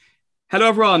Hello,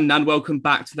 everyone, and welcome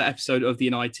back to the episode of the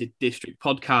United District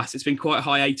podcast. It's been quite a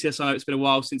hiatus. I know it's been a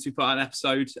while since we put out an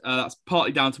episode. That's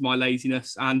partly down to my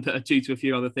laziness and due to a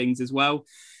few other things as well.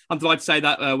 I'm delighted to say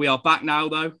that we are back now,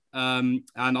 though, and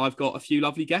I've got a few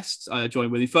lovely guests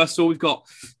joining with me. First of all, we've got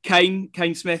Cain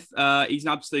Smith. He's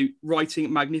an absolute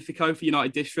writing magnifico for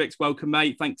United District. Welcome,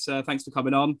 mate. Thanks for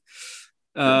coming on.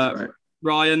 Thanks,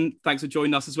 Ryan, thanks for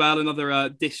joining us as well. Another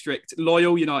District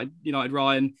loyal United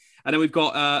Ryan. And then we've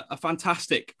got a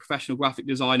fantastic professional graphic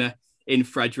designer in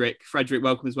Fredrik. Fredrik,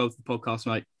 welcome as well to the podcast,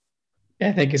 mate.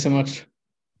 Yeah, thank you so much.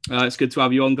 It's good to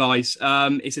have you on, guys.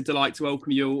 It's a delight to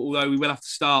welcome you, although we will have to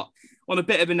start on a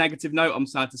bit of a negative note, I'm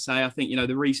sad to say. I think,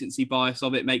 the recency bias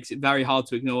of it makes it very hard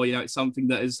to ignore. It's something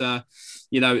that has,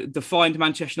 defined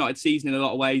Manchester United season in a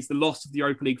lot of ways. The loss of the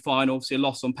Europa League final, obviously a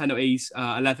loss on penalties,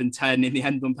 11-10 in the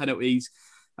end on penalties.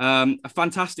 A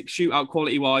fantastic shootout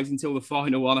quality-wise until the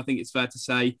final one, I think it's fair to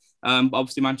say. But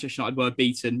obviously, Manchester United were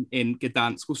beaten in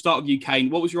Gdansk. We'll start with you,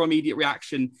 Cain. What was your immediate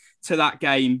reaction to that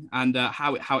game and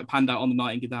how it panned out on the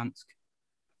night in Gdansk?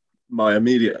 My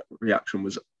immediate reaction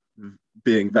was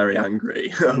being very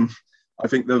angry. I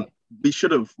think we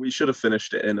should have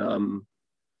finished it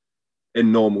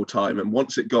in normal time. And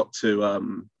once it got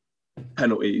to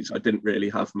penalties, I didn't really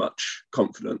have much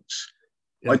confidence.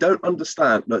 Yeah. I don't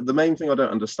understand. The main thing I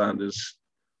don't understand is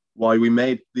why we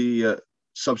made the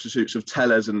substitutes of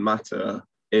Tellez and Mata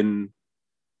in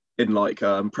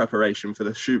preparation for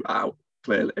the shootout,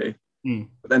 clearly,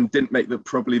 but then didn't make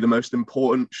probably the most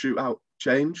important shootout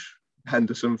change,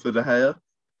 Henderson for De Gea.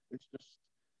 It's just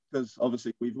because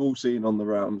obviously we've all seen on the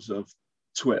rounds of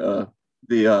Twitter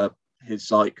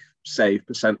his save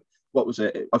percent. What was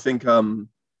it? I think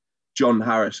John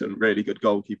Harrison, really good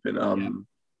goalkeeping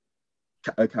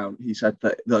account. He said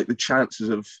that the chances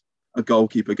of a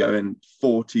goalkeeper going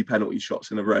 40 penalty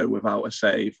shots in a row without a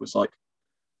save was a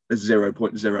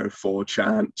 0.04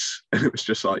 chance, and it was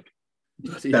just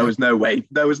there was no way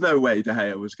De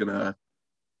Gea was gonna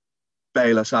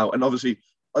bail us out. And obviously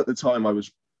at the time I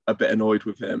was a bit annoyed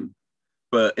with him,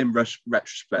 but in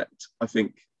retrospect I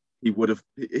think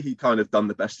he kind of done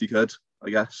the best he could,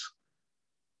 I guess.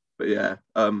 But yeah,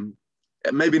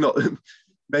 maybe not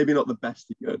the best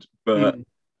he could, but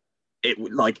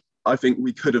I think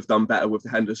we could have done better with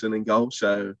Henderson in goal.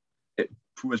 So it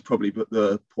was probably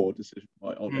the poor decision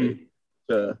by Ollie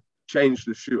to change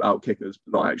the shootout kickers,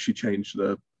 but not actually change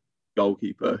the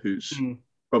goalkeeper, who's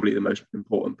probably the most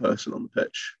important person on the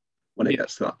pitch when it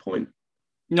gets to that point.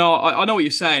 No, I know what you're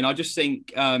saying. I just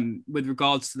think with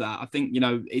regards to that, I think,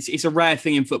 it's a rare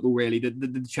thing in football, really,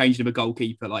 the changing of a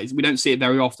goalkeeper. We don't see it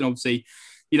very often, obviously.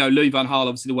 Louis van Gaal,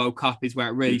 obviously the World Cup is where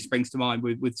it really springs to mind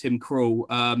with Tim Krul.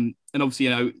 And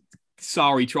obviously,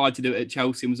 Sarri tried to do it at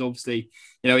Chelsea and was obviously,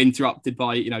 interrupted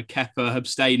by, Kepa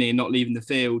abstaining and not leaving the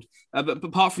field. But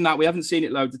apart from that, we haven't seen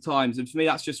it loads of times. And for me,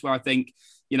 that's just where I think,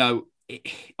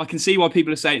 I can see why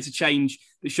people are saying it's a change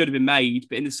that should have been made.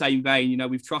 But in the same vein,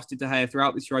 we've trusted De Gea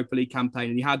throughout this Europa League campaign,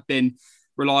 and he had been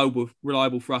reliable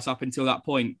for us up until that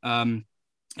point. And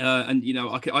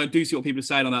I do see what people are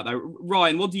saying on that though.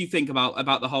 Ryan, what do you think about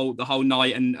the whole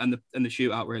night and the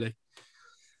shootout, really?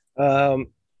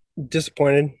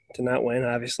 Disappointed to not win,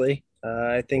 obviously.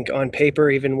 I think on paper,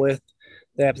 even with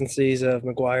the absences of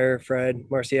Maguire, Fred,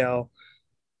 Martial,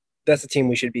 that's a team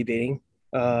we should be beating.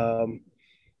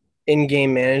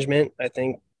 In-game management, I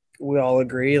think we all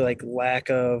agree, lack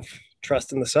of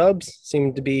trust in the subs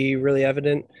seemed to be really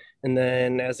evident. And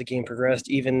then as the game progressed,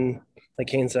 even like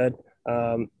Cain said,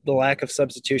 the lack of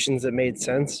substitutions that made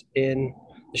sense in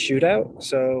the shootout.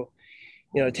 So,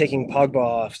 taking Pogba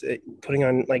off, putting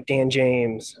on Dan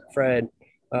James, Fred,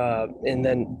 and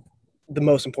then the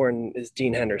most important is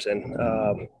Dean Henderson.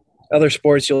 Other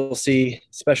sports, you'll see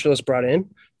specialists brought in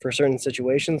for certain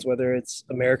situations, whether it's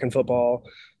American football,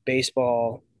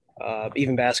 baseball,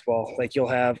 even basketball. You'll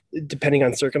have, depending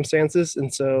on circumstances.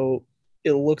 And so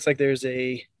it looks like there's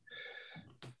I'm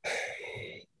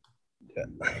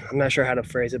not sure how to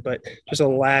phrase it, but just a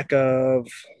lack of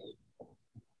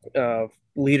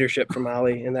leadership from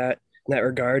Ali in that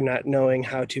regard, not knowing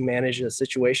how to manage the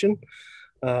situation.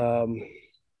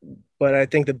 But I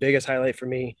think the biggest highlight for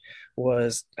me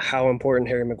was how important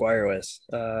Harry Maguire was.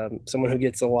 Someone who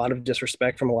gets a lot of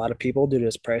disrespect from a lot of people due to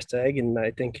his price tag, and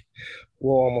I think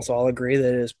we'll almost all agree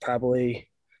that it is probably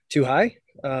too high.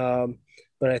 But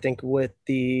I think with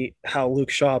how Luke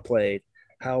Shaw played,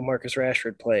 how Marcus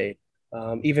Rashford played,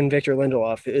 even Victor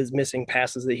Lindelof is missing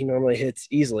passes that he normally hits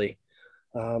easily.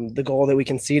 The goal that we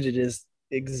conceded is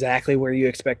exactly where you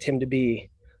expect him to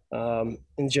be, and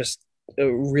just a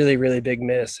really, really big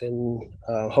miss. And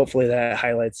hopefully that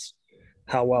highlights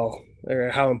how well or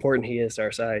how important he is to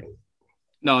our side.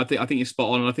 No, I think you're spot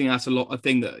on. And I think that's a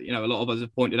thing that a lot of us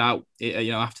have pointed out.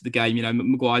 After the game,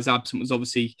 Maguire's absence was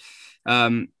obviously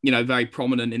very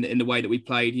prominent in the way that we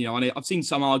played. And I've seen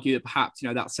some argue that perhaps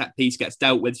that set piece gets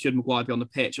dealt with should Maguire be on the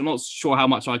pitch. I'm not sure how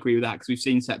much I agree with that because we've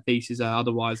seen set pieces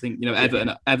otherwise. I think Everton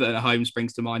at home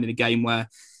springs to mind in a game where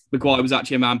Maguire was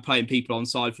actually a man playing people on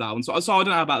side for that one. So I don't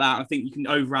know about that. I think you can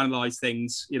overanalyze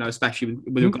things, especially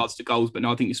with regards to goals. But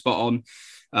no, I think you're spot on.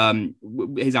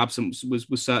 His absence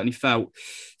was certainly felt.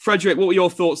 Fredrik, what were your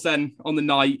thoughts then on the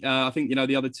night? I think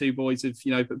the other two boys have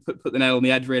put the nail on the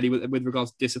head really with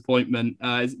regards to disappointment.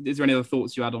 Is there any other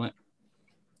thoughts you had on it?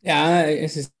 Yeah,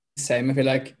 it's the same. I feel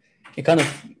like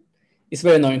it's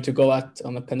very annoying to go out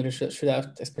on a penalty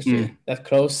shootout, especially that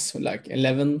close, like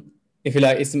 11. I feel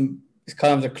like it's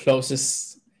kind of the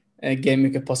closest game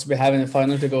you could possibly have in the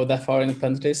final to go that far in the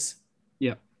penalties.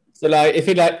 Yeah. So I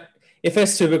feel like if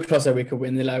it's super close, we could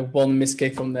win. Like one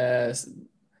mistake from the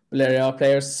Valeria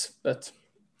players, but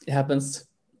it happens.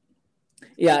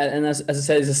 Yeah, and as I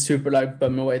said, it's a super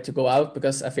bummer way to go out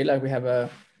because I feel like we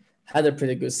have had a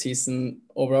pretty good season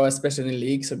overall, especially in the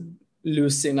league. So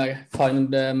losing final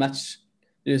the match,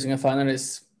 losing a final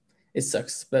it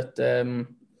sucks. But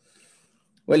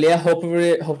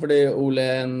hopefully Ole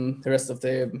and the rest of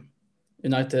the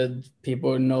United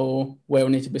people know where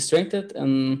we need to be strengthened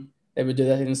and. They will do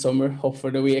that in the summer.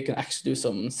 Hopefully, we can actually do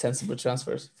some sensible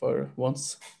transfers for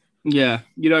once. Yeah,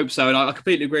 you'd hope so. And I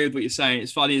completely agree with what you're saying.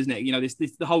 It's funny, isn't it?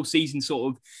 This the whole season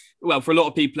sort of, well, for a lot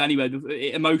of people anyway,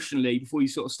 emotionally, before you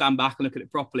sort of stand back and look at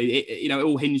it properly, it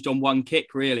all hinged on one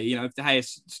kick, really. If De Gea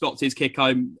stops his kick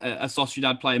home, a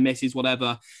Sociedad player misses,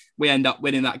 whatever, we end up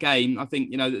winning that game. I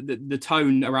think, the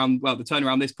tone around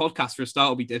this podcast for a start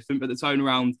will be different, but the tone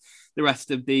around the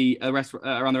rest of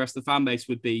the fan base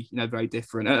would be, very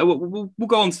different. We'll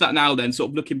go on to that now then, sort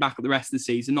of looking back at the rest of the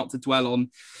season, not to dwell on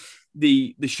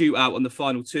the shootout and the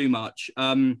final too much.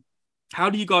 How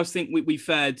do you guys think we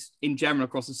fared in general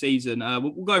across the season?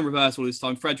 We'll go in reversal this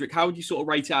time. Fredrik, how would you sort of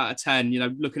rate it out of 10,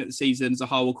 looking at the season as a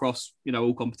whole across,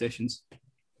 all competitions?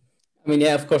 I mean,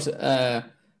 yeah, of course,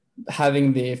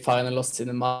 having the final loss in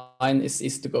the mind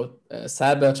is to go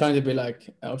sad, but trying to be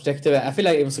objective. I feel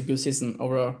like it was a good season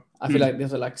overall. I feel like there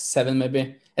were 7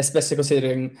 maybe, especially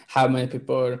considering how many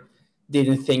people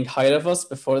didn't think higher of us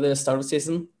before the start of the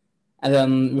season. And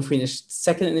then we finished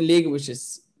second in the league, which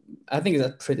is, I think,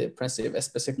 is pretty impressive,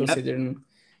 especially considering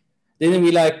didn't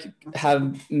we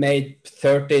have made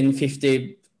 13,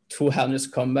 50, 200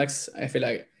 comebacks. I feel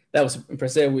like that was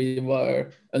impressive. We were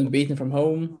unbeaten from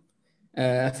home.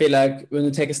 I feel like when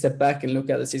you take a step back and look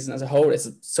at the season as a whole, it's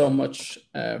so much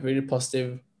really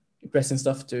positive, impressive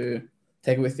stuff to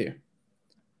take with you.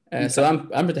 So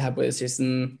I'm pretty happy with the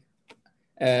season.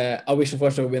 I wish,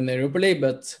 unfortunately, we win the Europa League,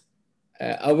 but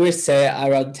I would say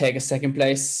I'd rather take a second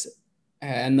place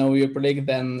and no Europa League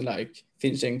than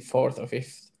finishing 4th or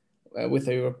 5th with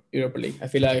the Europa League. I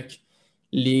feel like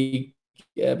league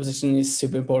position is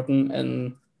super important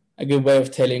and a good way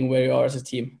of telling where you are as a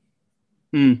team.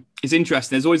 It's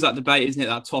interesting. There's always that debate, isn't it?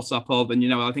 That toss-up of,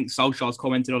 and I think Solskjaer's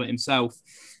commented on it himself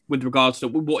with regards to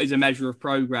what is a measure of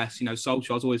progress.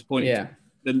 Solskjaer's always pointed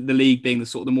to the league being the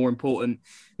sort of the more important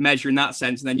measure in that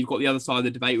sense. And then you've got the other side of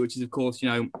the debate, which is, of course,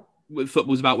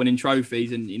 football's about winning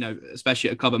trophies, and especially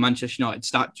at a club of Manchester United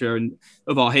stature and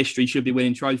of our history, should be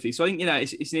winning trophies. So I think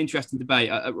it's an interesting debate.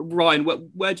 Ryan,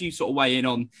 where do you sort of weigh in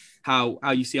on how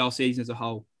you see our season as a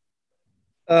whole?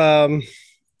 A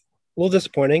little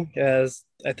disappointing, as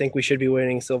I think we should be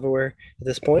winning silverware at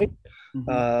this point.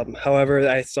 However,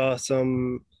 I saw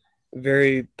some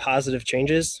very positive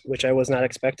changes, which I was not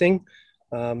expecting.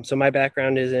 So my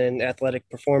background is in athletic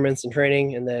performance and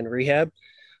training, and then rehab.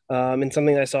 And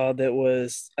something I saw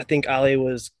that I think Ali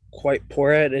was quite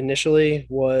poor at initially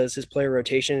was his player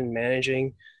rotation and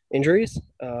managing injuries.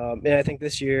 And I think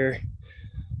this year,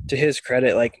 to his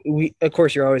credit, of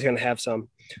course, you're always going to have some.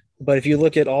 But if you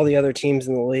look at all the other teams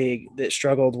in the league that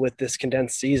struggled with this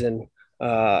condensed season,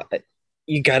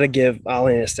 you got to give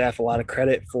Ali and his staff a lot of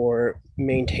credit for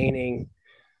maintaining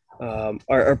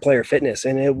our player fitness,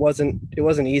 and it wasn't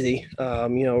easy.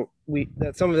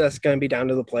 Some of that's going to be down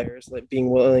to the players, being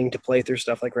willing to play through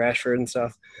stuff like Rashford and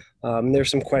stuff.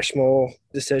 There's some questionable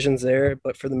decisions there,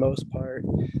 but for the most part,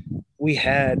 we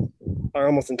had our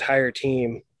almost entire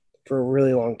team for a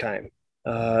really long time.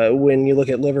 When you look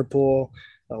at Liverpool,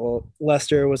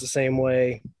 Leicester was the same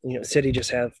way. City just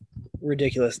have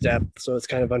ridiculous depth, so it's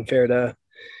kind of unfair to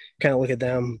kind of look at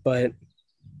them. But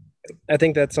I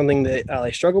think that's something that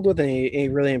Ali struggled with, and he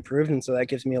really improved, and so that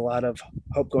gives me a lot of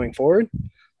hope going forward.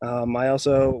 I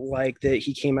also like that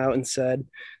he came out and said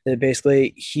that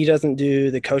basically he doesn't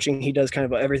do the coaching. He does kind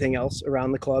of everything else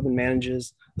around the club and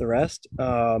manages the rest.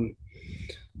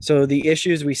 So the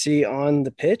issues we see on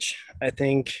the pitch, I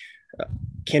think,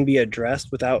 can be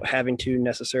addressed without having to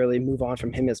necessarily move on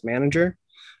from him as manager.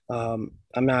 I'm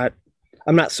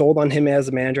not sold on him as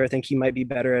a manager. I think he might be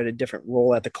better at a different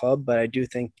role at the club, but I do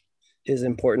think his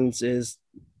importance is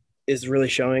really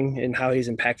showing in how he's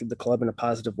impacted the club in a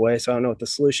positive way. So I don't know what the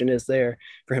solution is there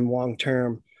for him long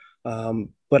term.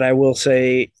 But I will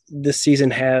say this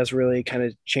season has really kind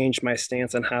of changed my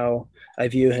stance on how I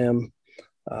view him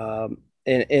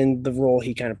in the role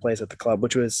he kind of plays at the club,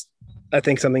 which was, I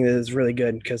think, something that is really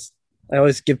good because I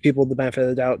always give people the benefit of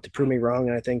the doubt to prove me wrong.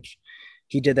 And I think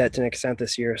he did that to an extent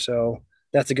this year. So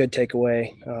that's a good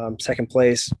takeaway. Second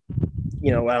place, I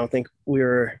don't think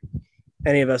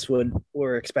any of us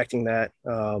were expecting that.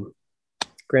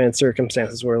 Granted,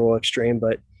 circumstances were a little extreme,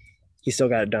 but he still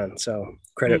got it done. So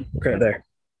credit there.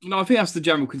 No, I think that's the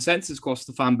general consensus across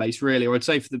the fan base, really. Or I'd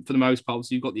say for the most part,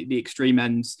 so you've got the extreme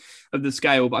ends of the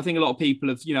scale. But I think a lot of people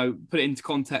have, put it into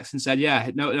context and said,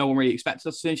 yeah, no one really expected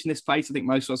us to finish in this place. I think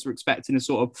most of us were expecting a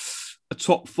sort of a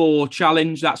top 4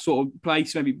 challenge, that sort of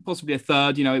place, maybe possibly a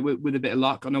third, with a bit of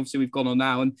luck. And obviously we've gone on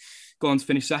now and gone on to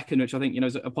finish second, which I think,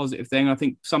 is a positive thing. I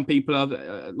think some people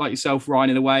are, like yourself,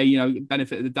 Ryan, in a way,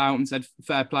 benefit of the doubt and said,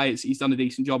 fair play, he's done a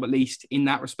decent job, at least in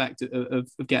that respect of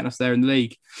getting us there in the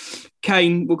league.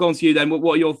 Cain, we'll go on to you then.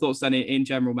 What are your thoughts then in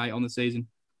general, mate, on the season?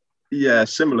 Yeah,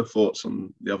 similar thoughts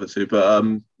on the other two. But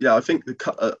I think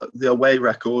the away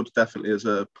record definitely is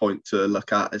a point to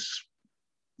look at. It's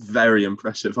very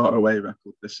impressive, our away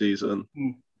record this season.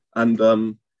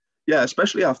 And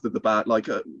especially after the bad,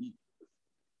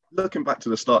 looking back to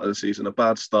the start of the season, a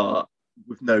bad start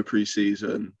with no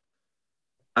pre-season,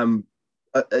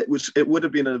 it would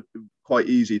have been quite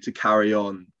easy to carry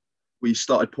on. We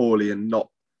started poorly and not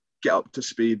get up to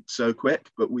speed so quick,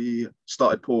 but we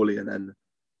started poorly and then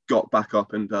got back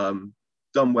up and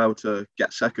done well to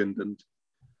get second. And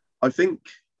I think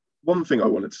one thing I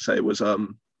wanted to say was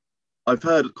I've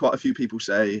heard quite a few people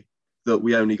say that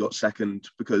we only got second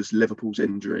because Liverpool's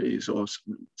injuries or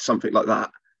something like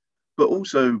that. But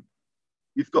also,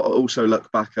 you've got to also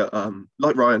look back at,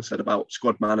 like Ryan said about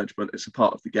squad management, it's a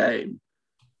part of the game.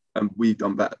 And we've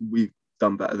done better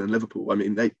than Liverpool. I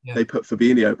mean, they put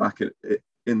Fabinho back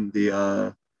in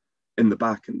the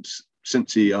back, and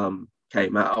since he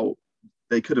came out,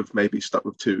 they could have maybe stuck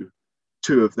with two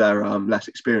of their less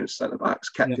experienced centre backs,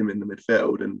 kept him in the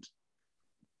midfield, and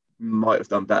might have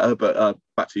done better. But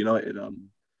back to United,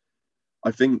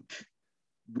 I think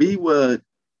we were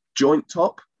joint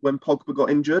top when Pogba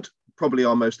got injured, probably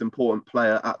our most important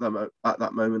player at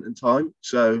that moment in time.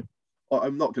 So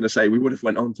I'm not going to say we would have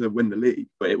went on to win the league,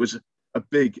 but it was a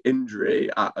big injury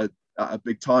at a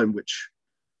big time, which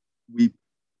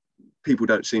people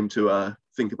don't seem to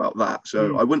think about that.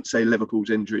 So I wouldn't say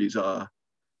Liverpool's injuries are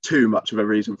too much of a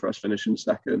reason for us finishing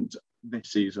second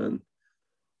this season.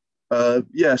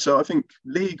 So I think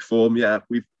league form,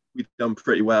 we've done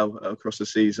pretty well across the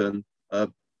season.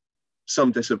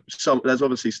 There's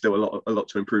obviously still a lot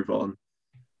to improve on.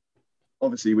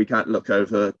 Obviously, we can't look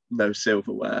over no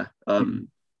silverware.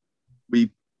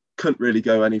 We couldn't really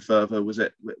go any further. Was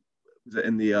it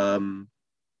in the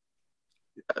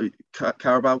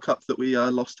Carabao Cup that we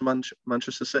lost to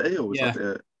Manchester City, or was that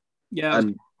it?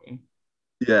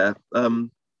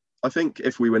 I think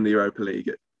if we win the Europa League,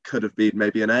 it could have been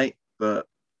maybe an 8, but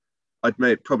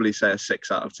I'd probably say a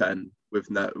 6 out of 10 with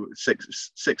no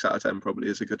 6 out of 10 probably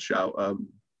is a good shout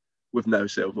with no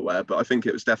silverware. But I think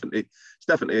it's definitely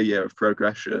a year of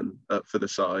progression for the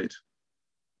side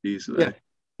easily. Yeah.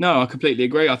 No, I completely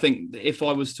agree. I think if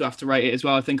I was to have to rate it as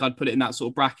well, I think I'd put it in that sort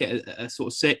of bracket, a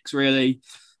sort of 6, really.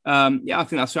 I think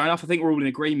that's fair enough. I think we're all in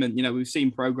agreement. We've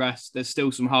seen progress. There's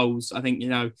still some holes. I think,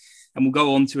 and we'll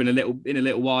go on to in a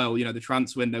little while, the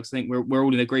transfer window, because I think we're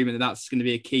all in agreement that that's going to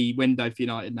be a key window for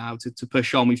United now to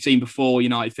push on. We've seen before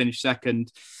United finish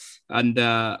second and,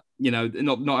 not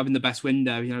having the best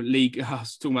window, league, I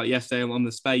was talking about it yesterday on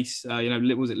the space,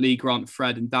 was it Lee Grant,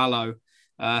 Fred and Dallo?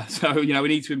 So, we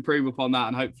need to improve upon that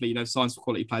and hopefully, sign some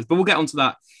quality players. But we'll get onto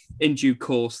that in due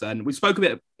course then. We spoke a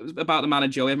bit about the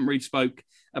manager. We haven't really spoke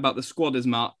about the squad as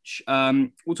much.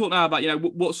 We'll talk now about,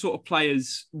 what sort of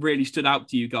players really stood out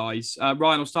to you guys.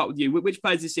 Ryan, I'll start with you. Which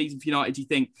players this season for United do you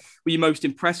think were you most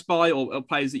impressed by, or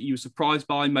players that you were surprised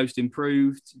by, most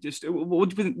improved? Just what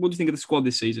do you think of the squad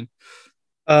this season?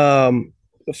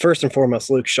 First and foremost,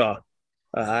 Luke Shaw.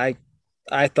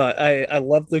 I thought I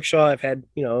loved Luke Shaw. I've had,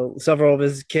 several of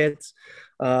his kits,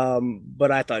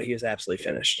 but I thought he was absolutely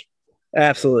finished.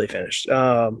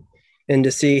 And and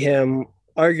to see him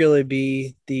arguably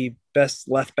be the best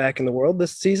left back in the world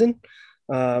this season,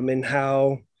 and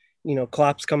how,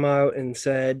 Klopp's come out and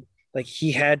said like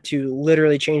he had to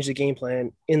literally change the game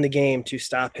plan in the game to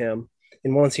stop him.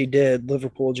 And once he did,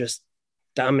 Liverpool just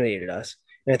dominated us.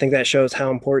 And I think that shows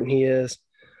how important he is.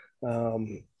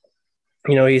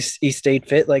 He stayed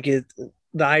fit. Like the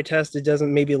eye test, it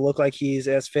doesn't maybe look like he's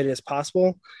as fit as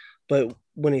possible, but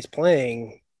when he's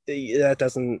playing, that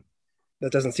doesn't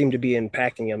seem to be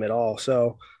impacting him at all.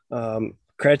 So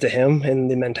credit to him and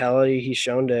the mentality he's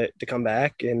shown to come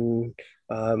back. And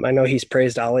I know he's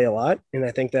praised Ali a lot, and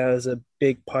I think that was a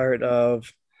big part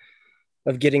of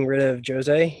getting rid of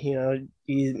Jose.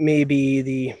 He may be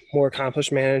the more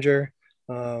accomplished manager.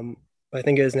 I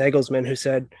think it was Nagelsmann who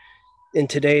said in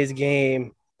today's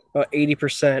game, about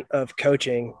 80% of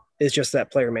coaching is just that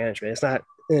player management. It's not,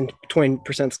 and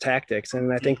 20% tactics.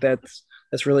 And I think that's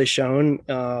really shown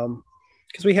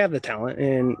because we have the talent,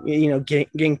 and,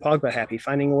 getting Pogba happy,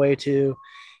 finding a way to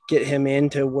get him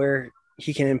into where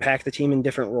he can impact the team in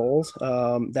different roles.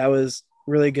 That was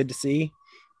really good to see.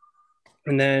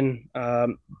 And then I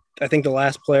think the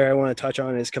last player I want to touch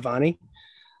on is Cavani.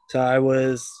 So I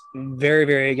was very,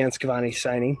 very against Cavani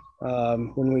signing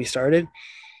when we started.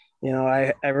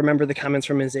 I remember the comments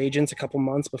from his agents a couple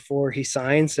months before he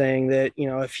signed saying that,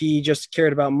 if he just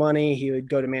cared about money, he would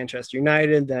go to Manchester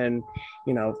United. Then,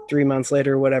 3 months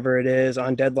later, whatever it is,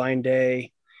 on deadline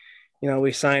day,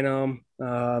 we sign him.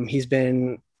 He's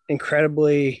been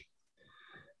incredibly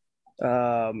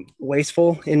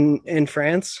wasteful in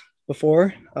France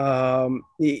before.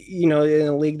 In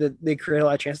a league that they create a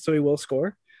lot of chances, so he will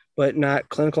score, but not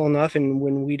clinical enough. And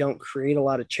when we don't create a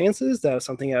lot of chances, that was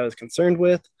something I was concerned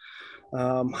with.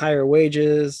 Higher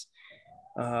wages.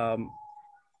 He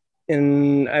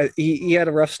had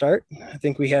a rough start. I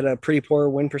think we had a pretty poor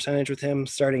win percentage with him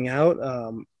starting out.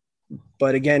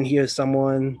 But again, he is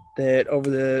someone that over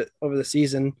the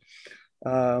season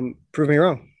proved me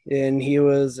wrong. And he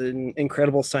was an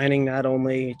incredible signing, not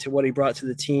only to what he brought to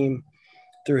the team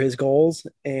through his goals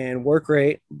and work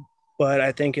rate, but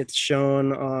I think it's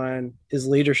shown on his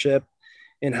leadership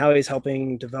and how he's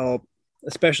helping develop,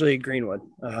 especially Greenwood,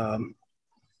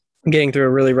 getting through a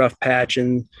really rough patch,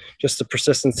 and just the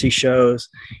persistence he shows.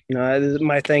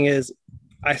 My thing is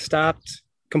I stopped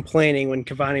complaining when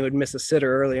Cavani would miss a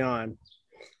sitter early on,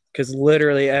 because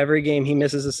literally every game he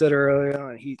misses a sitter early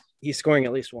on, he's scoring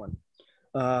at least one.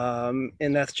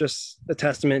 And that's just a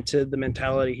testament to the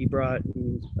mentality he brought.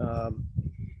 And,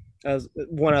 I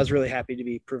was really happy to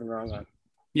be proven wrong on.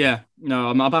 Yeah, no,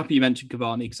 I'm happy you mentioned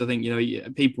Cavani, because I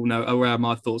think, people know aware of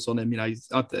my thoughts on him. I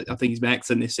think he's been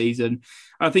excellent this season. And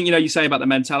I think, you say about the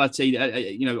mentality,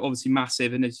 obviously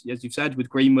massive. And as you've said with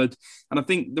Greenwood, and I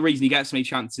think the reason he gets so many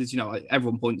chances,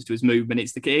 everyone points to his movement.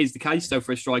 It is the case, though,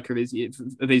 for a striker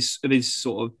of his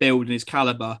sort of build and his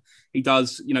caliber. He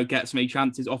does, get so many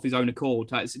chances off his own accord.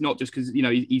 It's not just because,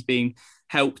 he's being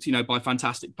helped, by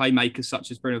fantastic playmakers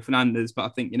such as Bruno Fernandes, but I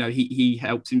think, he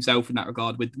helps himself in that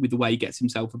regard with the way he gets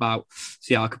himself about.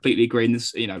 So yeah, I completely agree. And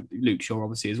this, Luke Shaw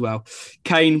obviously as well.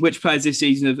 Cain, which players this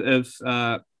season have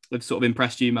sort of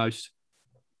impressed you most?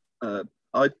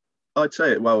 I'd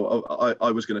say it. Well,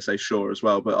 I was going to say Shaw as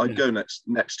well, but I'd go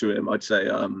next to him. I'd say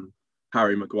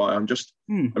Harry Maguire.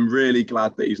 I'm really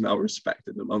glad that he's now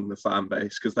respected among the fan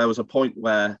base, because there was a point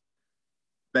where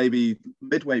maybe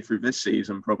midway through this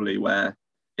season, probably, where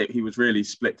he was really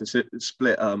split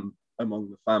among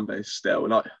the fan base still.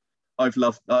 And I've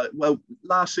loved.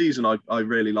 Last season I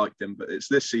really liked him, but it's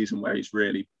this season where he's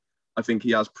really, I think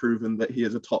he has proven that he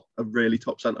is a really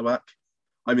top centre back.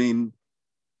 I mean,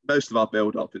 most of our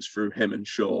build up is through him and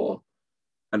Shaw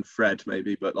and Fred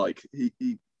maybe, but like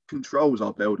he controls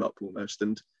our build up almost.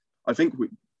 And I think with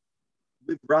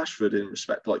Rashford, in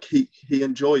respect, like he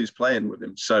enjoys playing with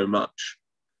him so much,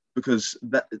 because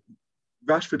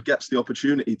Rashford gets the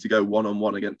opportunity to go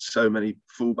one-on-one against so many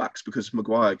fullbacks, because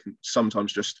Maguire can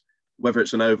sometimes just, whether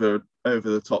it's an over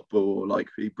the top ball, or like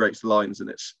he breaks the lines and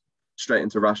it's straight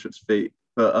into Rashford's feet.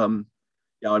 But I'm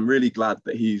really glad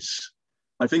that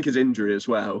I think his injury as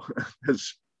well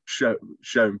has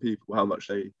shown people how much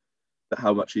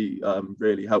he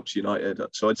really helps United.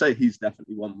 So I'd say he's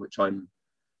definitely one which I'm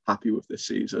happy with this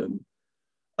season.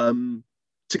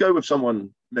 To go with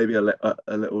someone maybe a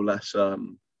little less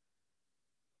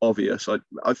obvious,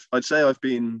 I'd say I've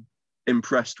been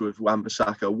impressed with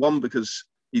Wan-Bissaka. One, because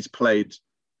he's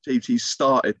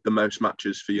started the most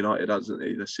matches for United, hasn't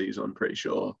he, this season? I'm pretty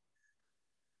sure.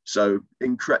 So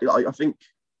I think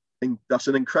that's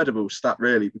an incredible stat,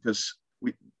 really, because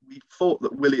we thought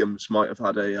that Williams might have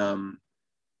had a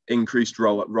increased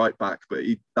role at right back, but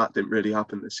that didn't really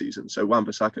happen this season. So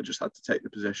Wan-Bissaka just had to take the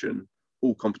position,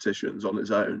 all competitions on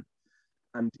his own.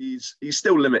 And he's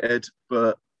still limited,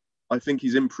 but I think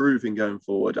he's improving going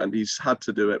forward, and he's had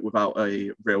to do it without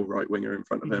a real right winger in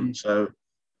front of him. So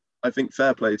I think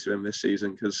fair play to him this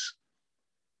season, because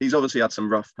he's obviously had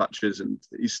some rough patches and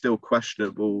he's still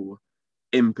questionable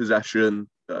in possession.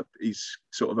 He's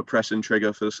sort of a pressing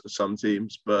trigger for some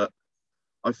teams, but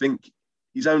I think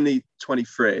he's only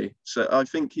 23, so I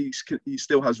think he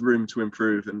still has room to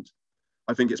improve, and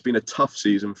I think it's been a tough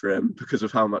season for him because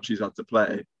of how much he's had to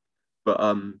play. But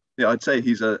yeah, I'd say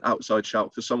he's an outside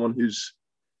shout for someone who's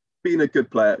been a good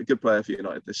player for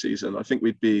United this season. I think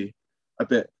we'd be a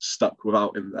bit stuck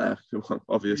without him there,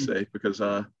 obviously, because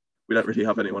we don't really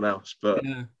have anyone else. But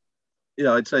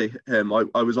yeah, I'd say him.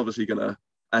 I was obviously going to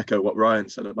echo what Ryan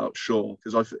said about Shaw,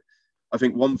 because I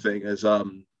think one thing is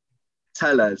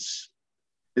Telles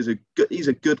he's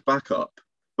a good backup,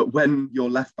 but when your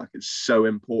left back is so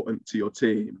important to your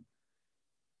team,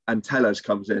 and Telles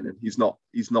comes in and he's not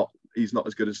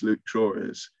as good as Luke Shaw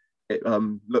is, it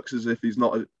looks as if he's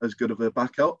not as good of a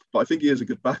backup. But I think he is a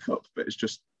good backup, but it's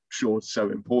just Shaw's so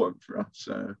important for us.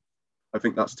 So I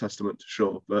think that's testament to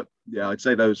Shaw. But yeah, I'd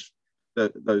say those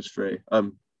three.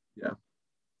 Yeah.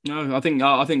 No, I think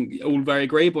all very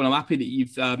agreeable, and I'm happy that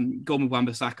you've gone with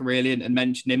Wan-Bissaka really and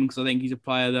mentioned him, because I think he's a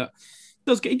player that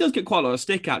does get quite a lot of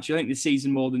stick, actually. I think this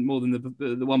season more than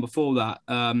the one before that.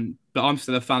 But I'm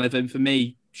still a fan of him. For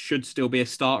me, should still be a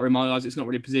starter in my eyes. It's not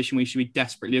really a position we should be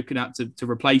desperately looking at to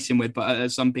replace him with. But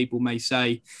as some people may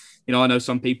say, I know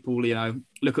some people,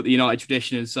 look at the United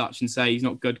tradition as such and say he's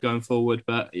not good going forward.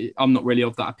 But I'm not really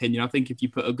of that opinion. I think if you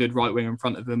put a good right winger in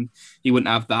front of him, he wouldn't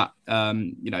have that.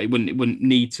 He wouldn't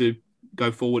need to go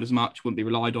forward as much, wouldn't be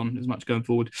relied on as much going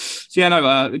forward. So yeah,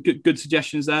 no, good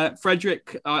suggestions there.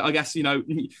 Fredrik, I guess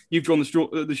you've drawn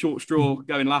the short straw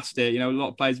going last year. A lot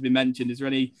of players have been mentioned. Is there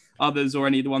any others or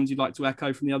any of the ones you'd like to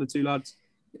echo from the other two lads?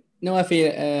 No, I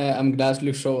feel I'm glad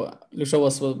Luke Shaw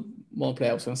was one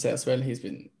player I was going to say as well. He's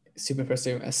been super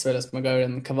impressive, as well as Maguire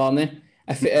and Cavani.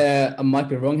 I might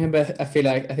be wrong here, but I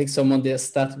think someone did a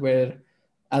stat where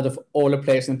out of all the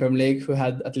players in the Premier League who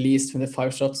had at least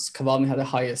 25 shots, Cavani had the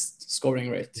highest scoring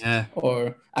rate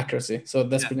or accuracy. So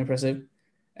that's pretty impressive.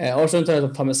 Also in terms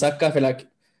of Wan-Bissaka, I feel like,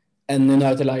 and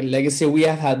United legacy, we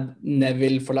have had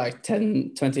Neville for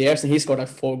 10, 20 years, and he scored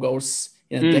 4 goals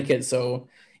in a decade. So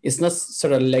it's not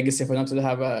sort of legacy for United to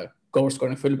have a goal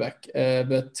scoring fullback,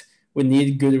 but we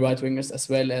need good right wingers as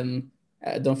well. And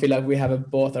I don't feel like we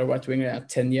have both our right winger at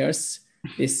 10 years.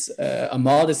 This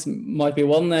Ahmad might be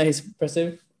one. He's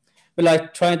impressive,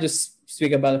 but trying to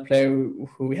speak about a player who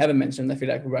we haven't mentioned, I feel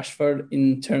like Rashford,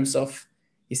 in terms of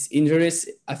his injuries.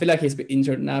 I feel like he's been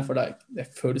injured now for the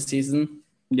third season.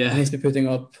 Yeah, and he's been putting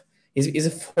up. He's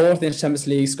a 4th in Champions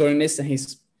League scoring list, and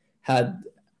he's had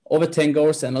over 10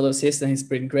 goals and a lot of assists, and he's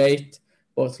been great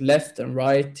both left and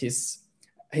right.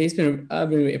 I've been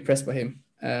really impressed by him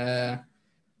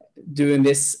doing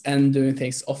this and doing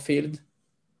things off field.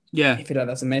 Yeah, I feel like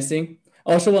that's amazing.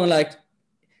 I also want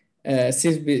to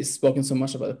since we've spoken so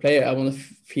much about the player, I want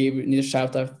to need to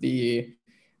shout out the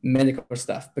medical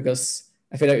staff, because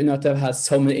I feel like United have had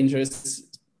so many injuries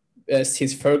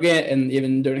since Fergie and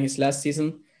even during his last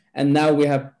season, and now we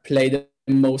have played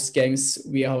the most games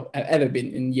we have ever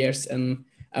been in years, and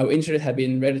our injuries have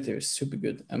been relatively super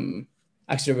good. I'm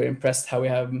actually very impressed how we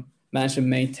have managed to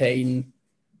maintain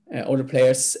all the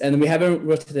players, and we haven't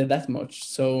rotated that much.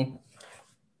 So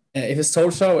if it's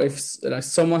Solskjaer, if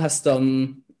someone has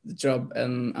done the job,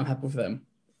 and I'm happy with them.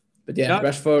 But yeah,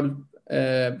 Rashford,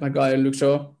 Maguire, Luke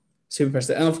Shaw, super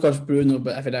impressive, and of course Bruno.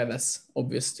 But I feel like that's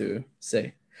obvious to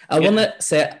say. I want to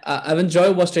say I've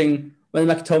enjoyed watching when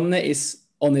McTominay is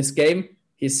on his game.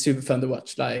 He's super fun to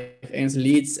watch, against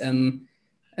Leeds, and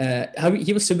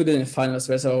he was super good in the final as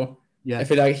well. So I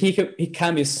feel like he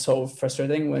can be so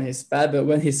frustrating when he's bad, but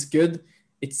when he's good,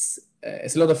 it's a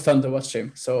lot of fun to watch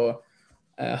him. So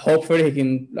hopefully he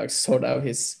can sort out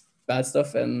his bad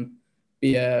stuff and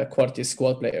be a quality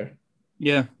squad player.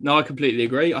 Yeah, no, I completely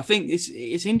agree. I think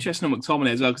it's interesting on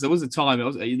McTominay as well, because there was a time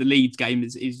the Leeds game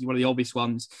is one of the obvious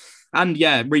ones, and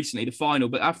recently the final.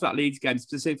 But after that Leeds game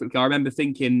specifically, I remember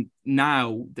thinking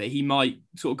now that he might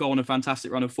sort of go on a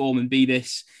fantastic run of form and be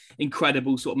this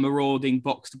incredible sort of marauding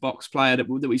box to box player that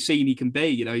we've seen he can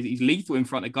be. He's lethal in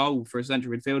front of goal for a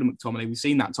central midfielder. McTominay, we've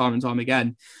seen that time and time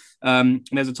again. And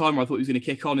there's a time where I thought he was going to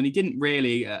kick on, and he didn't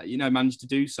really, manage to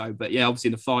do so. But yeah, obviously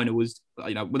in the final was,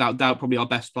 without doubt, probably our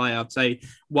best player. I'd say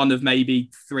one of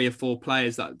maybe 3 or 4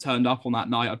 players that turned up on that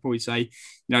night. I'd probably say,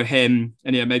 him,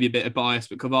 and maybe a bit of bias,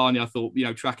 but Cavani, I thought,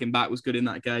 tracking back was good in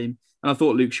that game. And I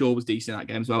thought Luke Shaw was decent in that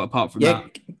game as well, apart from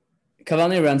that.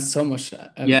 Cavani ran so much. I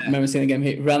remember seeing the game.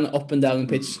 He ran up and down the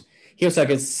pitch. He was like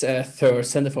his third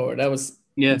centre forward. That was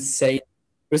insane.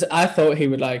 Because I thought he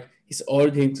would he's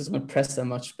already doesn't want to press that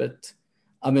much, but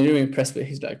I'm really impressed with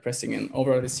his pressing and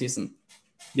overall this season.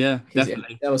 Yeah,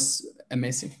 definitely. That was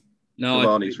amazing. No,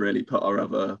 Cavani's really put our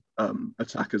other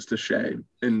attackers to shame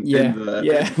in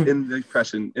the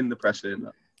pressing.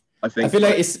 I feel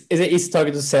like it's an easy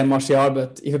target to say Martial,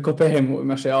 but if you compare him with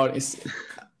Martial, it's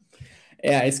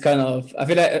kind of, I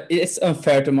feel like it's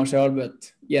unfair to Martial,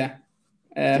 but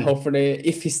hopefully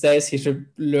if he stays, he should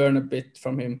learn a bit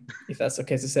from him, if that's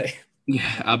okay to say.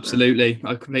 Yeah, absolutely.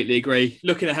 I completely agree.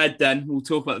 Looking ahead then, we'll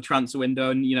talk about the transfer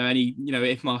window and,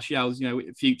 if Martial's,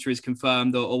 future is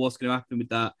confirmed or what's going to happen with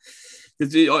that.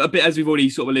 There's a bit, as we've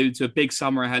already sort of alluded to, a big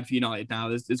summer ahead for United now.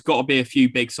 There's got to be a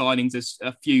few big signings. There's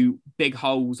a few big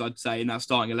holes, I'd say, in that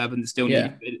starting 11 that still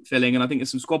need filling. And I think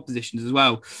there's some squad positions as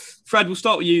well. Fred, we'll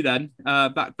start with you then.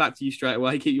 Back to you straight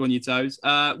away. Keep you on your toes.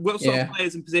 What sort of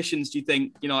players and positions do you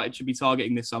think United should be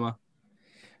targeting this summer?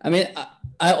 I mean,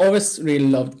 I always really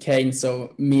loved Cain,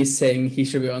 so me saying he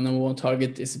should be our number 1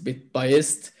 target is a bit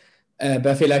biased. But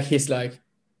I feel like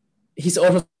he's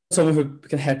also someone who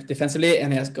can help defensively,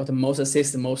 and he has got the most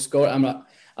assists, the most score.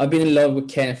 I've been in love with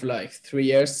Cain for 3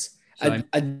 years.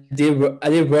 I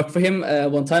did work for him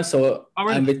one time, so I'm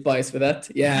a bit biased with that.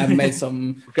 Yeah, I made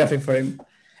some graphic for him,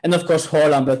 and of course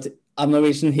Haaland. But I'm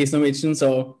Norwegian, he's Norwegian,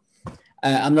 so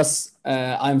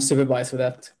I'm super biased with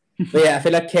that. But yeah, I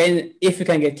feel like Cain, if you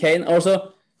can get Cain,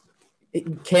 also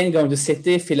Cain going to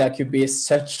City, I feel like could be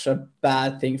such a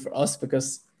bad thing for us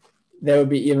because there will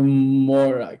be even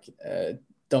more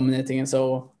dominating. And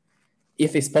so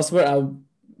if it's possible, I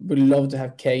would love to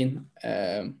have Cain.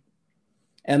 And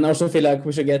also feel like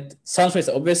we should get Sancho. Is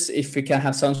obvious. If we can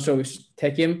have Sancho, we should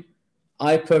take him.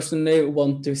 I personally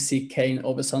want to see Cain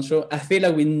over Sancho. I feel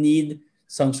like we need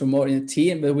Sancho more in the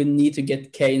team, but we need to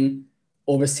get Cain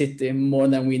over City more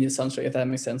than we need Sancho, if that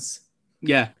makes sense.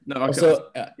 Yeah. No.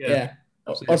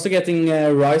 Also getting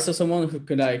Rice or someone who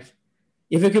could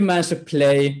if we could manage to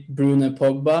play Bruno and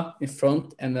Pogba in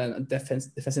front and then a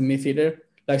defensive midfielder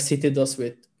like City does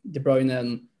with De Bruyne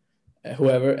and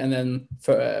whoever, and then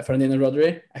Fernandinho and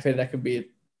Rodri, I feel that could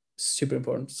be super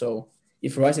important. So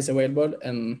if Rice is available,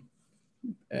 and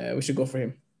we should go for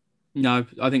him. No,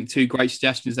 I think 2 great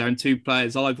suggestions there and 2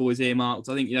 players I've always earmarked.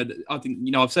 I think,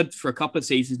 I've said for a couple of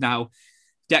seasons now,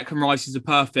 Declan Rice is a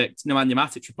perfect Nemanja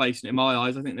Matic replacement in my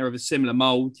eyes. I think they're of a similar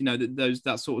mould,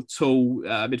 that sort of tall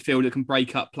midfielder can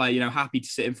break up play, happy to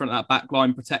sit in front of that back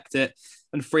line, protect it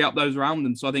and free up those around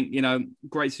them. So I think,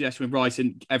 great suggestion with Rice,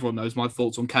 and everyone knows my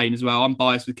thoughts on Cain as well. I'm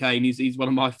biased with Cain. He's one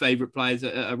of my favourite players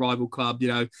at a rival club.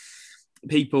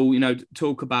 People,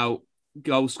 talk about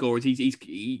goal scorers.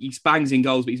 He bangs in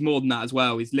goals, but he's more than that as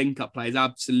well. His link-up play is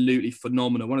absolutely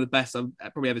phenomenal. One of the best I've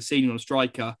probably ever seen on a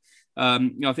striker.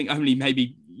 I think only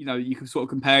maybe, you can sort of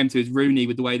compare him to his Rooney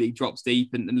with the way that he drops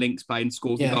deep and links play and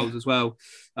scores the goals as well.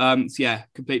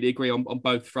 Completely agree on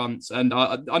both fronts. And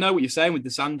I know what you're saying with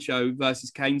the Sancho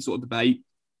versus Cain sort of debate.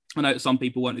 I know that some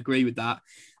people won't agree with that.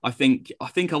 I think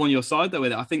I'm on your side though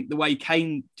with it. I think the way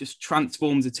Cain just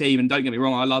transforms a team, and don't get me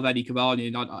wrong, I love Eddie Cavani,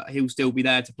 and he'll still be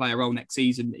there to play a role next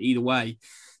season either way.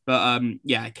 But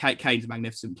Kane's a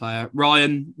magnificent player.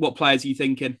 Ryan, what players are you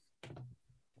thinking?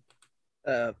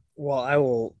 Well, I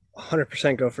will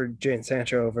 100% go for Jadon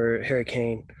Sancho over Harry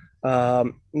Kane.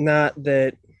 Not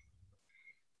that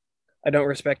I don't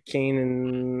respect Kane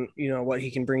and what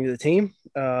he can bring to the team.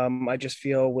 I just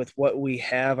feel with what we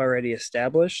have already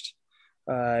established,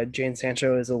 Jadon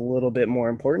Sancho is a little bit more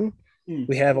important.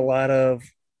 We have all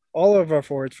of our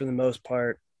forwards for the most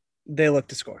part, they look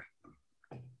to score.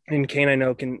 And Kane, I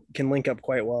know, can link up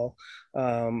quite well.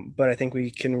 But I think we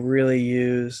can really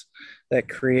use that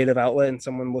creative outlet and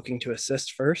someone looking to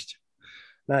assist first.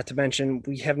 Not to mention,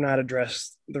 we have not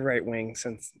addressed the right wing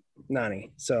since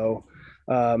Nani. So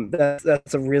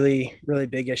that's a really, really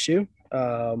big issue.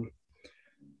 And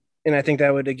I think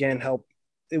that would, again, help.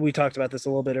 We talked about this a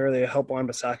little bit earlier, help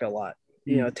Wan-Bissaka a lot.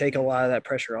 Take a lot of that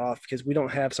pressure off, because we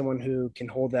don't have someone who can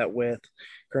hold that width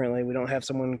currently. We don't have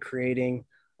someone creating.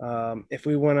 If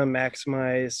we want to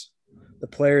maximize the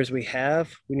players we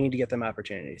have, we need to get them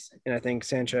opportunities. And I think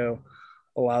Sancho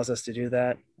allows us to do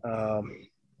that.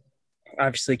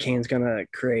 Obviously, Kane's going to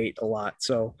create a lot.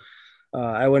 So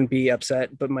I wouldn't be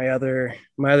upset. But my other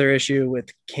issue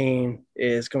with Cain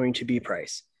is going to be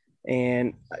price.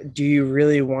 And do you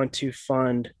really want to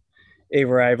fund a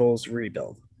rival's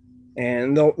rebuild?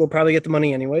 And they'll probably get the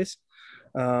money anyways.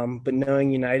 But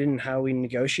knowing United and how we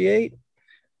negotiate,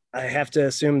 I have to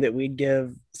assume that we'd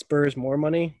give Spurs more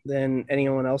money than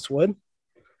anyone else would.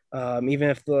 Even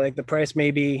if the price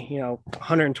may be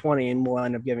 120 and we'll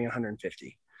end up giving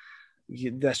 150.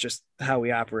 That's just how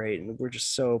we operate, and we're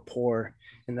just so poor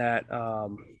in that.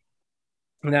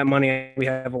 In that money, we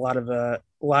have a lot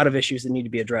of issues that need to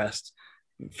be addressed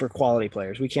for quality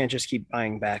players. We can't just keep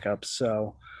buying backups.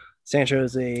 So Sancho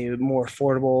is a more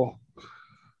affordable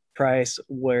price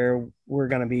where we're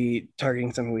going to be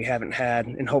targeting something we haven't had,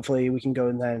 and hopefully we can go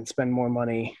and then spend more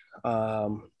money,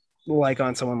 like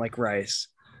on someone like Rice.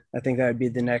 I think that would be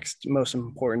the next most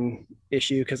important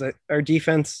issue, because our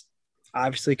defense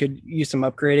obviously could use some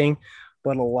upgrading,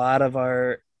 but a lot of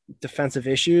our defensive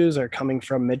issues are coming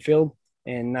from midfield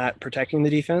and not protecting the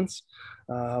defense,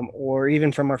 or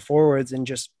even from our forwards and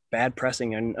just bad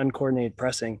pressing and uncoordinated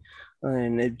pressing.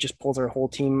 And it just pulls our whole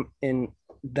team in.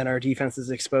 Then our defense is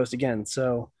exposed again.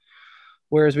 So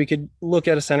whereas we could look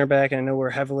at a center back, and I know we're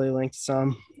heavily linked to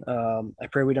some, I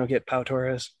pray we don't get Pau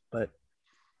Torres, but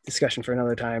discussion for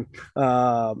another time.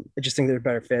 I just think they're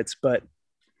better fits, but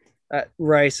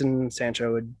Rice and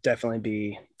Sancho would definitely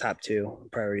be top two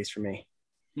priorities for me.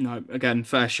 No, again,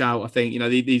 fair shout. I think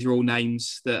these are all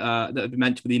names that have been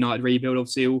mentioned for the United rebuild.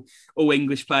 Obviously, all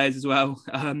English players as well.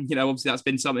 Obviously that's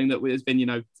been something that has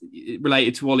been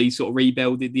related to Ollie's sort of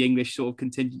rebuild, the English sort of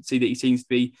contingency that he seems to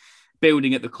be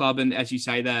building at the club. And as you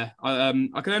say there, I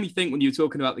can only think when you were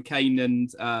talking about the Cain and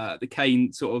the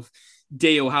Cain sort of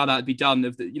deal, how that'd be done,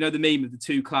 of the meme of the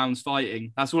two clowns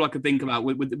fighting. That's all I could think about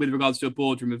with regards to a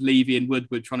boardroom of Levy and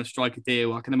Woodward trying to strike a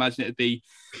deal. I can imagine it'd be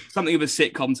something of a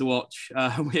sitcom to watch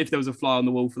if there was a fly on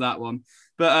the wall for that one.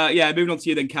 But moving on to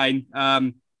you then, Cain.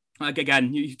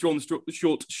 Again, you've drawn the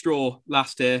short straw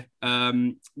last year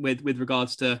with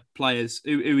regards to players.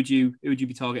 Who would you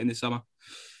be targeting this summer?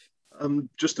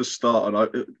 Just to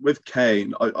start, with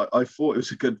Cain, I thought it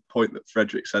was a good point that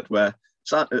Fredrik said, where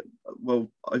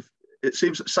it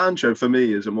seems that Sancho for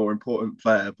me is a more important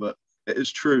player, but it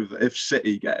is true that if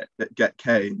City get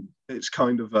Cain, it's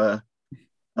kind of a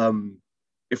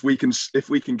if we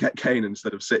can get Cain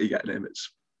instead of City getting him,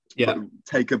 it's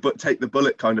take the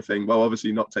bullet kind of thing. Well,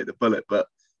 obviously not take the bullet, but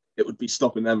it would be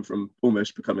stopping them from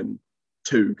almost becoming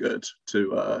too good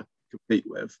to compete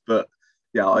with. But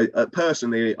yeah, I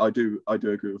personally do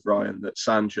agree with Ryan that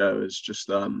Sancho is just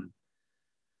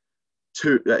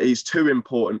he's too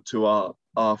important to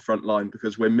our front line,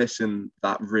 because we're missing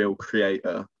that real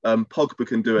creator. Pogba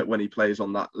can do it when he plays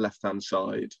on that left-hand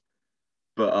side,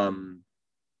 but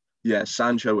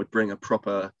Sancho would bring a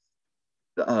proper.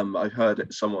 I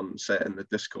heard someone say it in the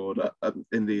Discord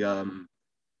in the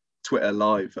Twitter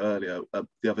live earlier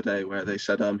the other day, where they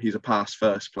said he's a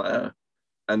pass-first player,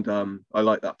 and I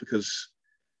like that because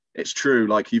it's true.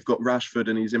 Like, you've got Rashford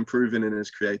and he's improving in his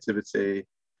creativity.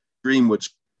 Greenwood's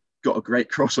got a great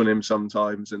cross on him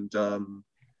sometimes, and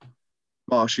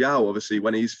Martial, obviously,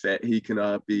 when he's fit, he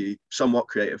can be somewhat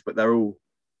creative, but they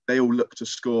all look to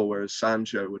score, whereas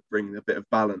Sancho would bring a bit of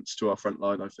balance to our front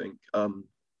line, I think.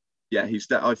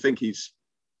 I think he's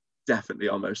definitely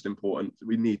our most important.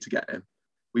 We need to get him.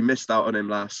 We missed out on him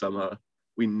last summer.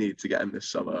 We need to get him this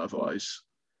summer, otherwise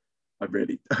I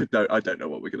don't know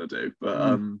what we're going to do.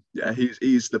 But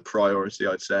he's the priority,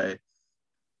 I'd say.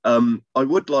 I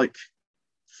would like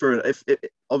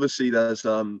obviously there's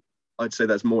I'd say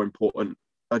there's more important.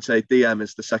 I'd say DM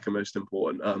is the second most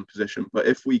important position. But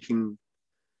if we can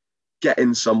get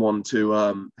in someone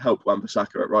to help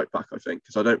Wan-Bissaka at right back, I think,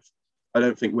 because I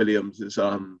don't think Williams is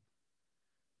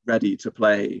ready to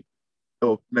play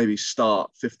or maybe start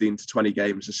 15 to 20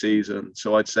 games a season.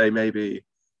 So I'd say maybe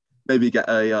get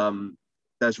a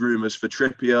there's rumours for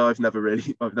Trippier. I've never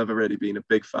really been a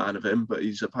big fan of him, but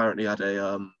he's apparently had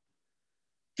a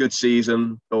good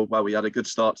season, he had a good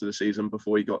start to the season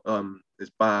before he got his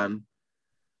ban.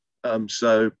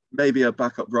 So maybe a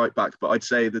backup right back, but I'd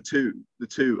say the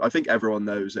two, I think everyone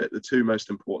knows it, the two most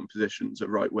important positions are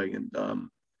right wing and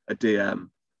a DM.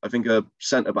 I think a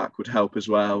centre back would help as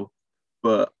well,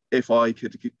 but if I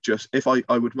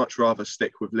would much rather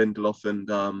stick with Lindelof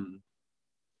and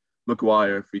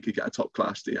Maguire if we could get a top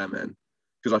class DM in,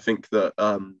 because I think that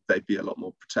they'd be a lot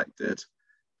more protected.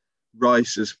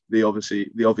 Rice is the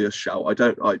obvious shout.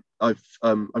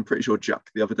 I'm pretty sure Jack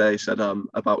the other day said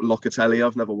about Locatelli.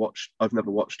 I've never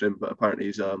watched him, but apparently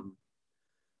he's a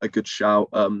good shout.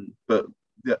 But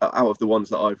out of the ones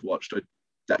that I've watched,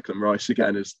 Declan Rice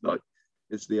again is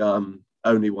the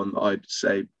only one that I'd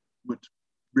say would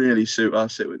really suit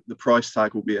us. The price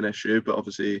tag will be an issue, but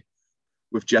obviously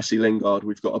with Jesse Lingard,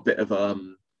 we've got a bit of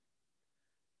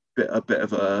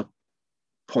a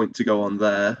point to go on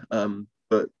there.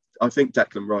 But I think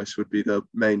Declan Rice would be the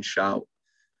main shout.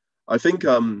 I think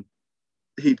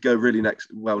he'd go really next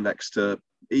to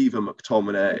either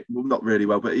McTominay. Well, not really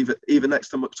well, but either next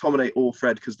to McTominay or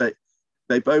Fred, because they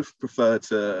both prefer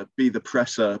to be the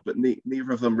presser, but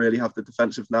neither of them really have the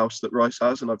defensive nous that Rice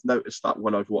has. And I've noticed that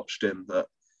when I've watched him, that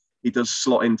he does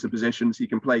slot into positions. He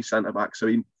can play centre back, so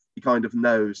he kind of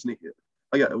knows.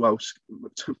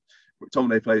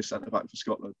 McTominay plays centre back for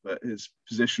Scotland, but his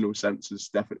positional sense is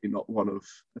definitely not one of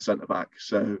a centre back.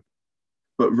 So,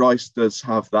 but Rice does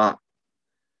have that.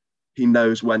 He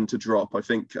knows when to drop. I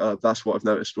think that's what I've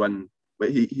noticed when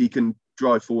he can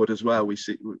drive forward as well. We've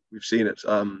seen it.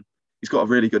 He's got a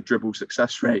really good dribble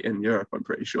success rate in Europe, I'm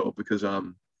pretty sure, because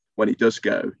when he does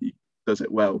go, he does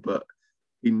it well. But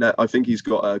I think he's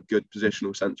got a good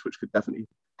positional sense, which could definitely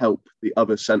help the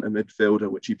other centre midfielder,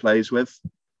 which he plays with.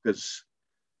 Because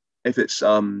if it's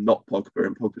not Pogba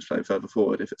and Pogba's playing further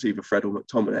forward, if it's either Fred or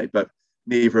McTominay, but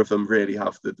neither of them really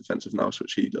have the defensive nous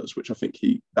which he does, which I think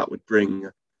that would bring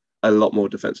a lot more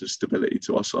defensive stability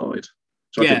to our side.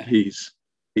 So I think he's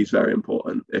very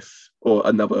important, or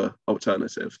another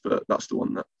alternative, but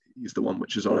he's the one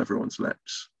which is on everyone's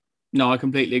lips. No, I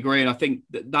completely agree. And I think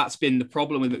that's been the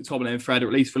problem with McTominay and Fred, or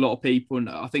at least for a lot of people. And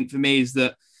I think for me is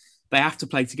that they have to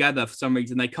play together for some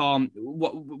reason. They can't,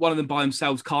 one of them by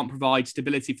themselves can't provide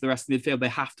stability for the rest of the midfield. They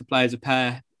have to play as a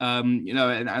pair,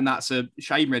 and that's a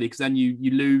shame really, because then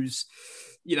you lose,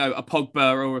 a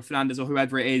Pogba or a Fernandes or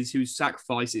whoever it is who's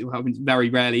sacrificed. Very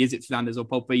rarely is it Fernandes or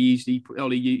Pogba. He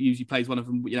usually plays one of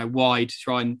them, wide to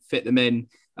try and fit them in.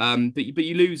 But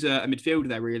you lose a midfielder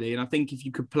there really. And I think if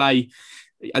you could play,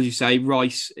 as you say,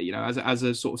 Rice, as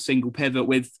a sort of single pivot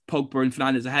with Pogba and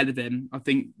Fernandes ahead of him, I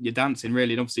think you're dancing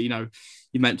really. And obviously,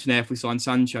 you mentioned there, if we sign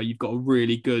Sancho, you've got a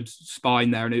really good spine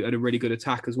there and a really good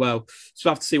attack as well. So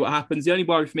we'll have to see what happens. The only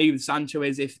worry for me with Sancho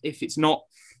is if it's not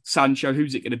Sancho,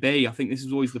 who's it going to be? I think this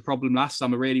was always the problem last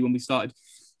summer, really, when we started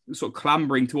sort of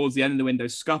clambering towards the end of the window,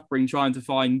 scuppering, trying to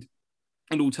find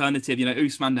an alternative,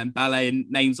 Ousmane Dembele and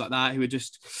names like that, who are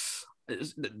just,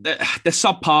 they're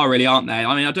subpar, really, aren't they?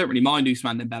 I mean, I don't really mind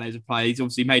Ousmane Dembele as a player. He's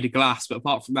obviously made of glass, but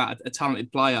apart from that, a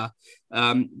talented player.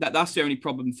 That's the only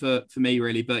problem for me,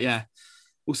 really. But yeah,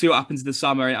 we'll see what happens in the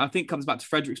summer. I think it comes back to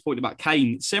Frederick's point about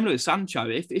Kane. Similar to Sancho,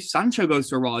 if Sancho goes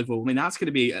to a rival, I mean, that's going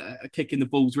to be a kick in the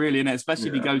balls, really, and especially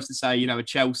if he goes to, say, a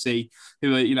Chelsea,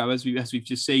 who are, as we've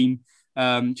just seen,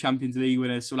 Champions League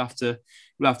winners. So we'll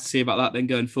have to see about that then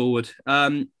going forward.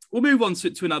 We'll move on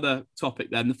to another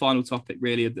topic then, the final topic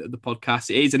really of the podcast.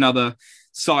 It is another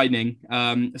signing,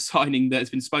 a signing that has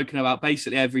been spoken about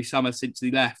basically every summer since he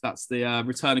left. That's the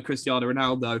return of Cristiano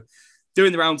Ronaldo.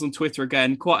 Doing the rounds on Twitter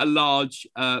again, quite a large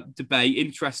debate,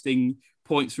 interesting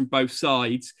points from both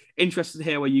sides. Interested to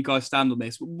hear where you guys stand on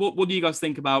this. What do you guys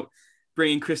think about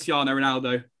bringing Cristiano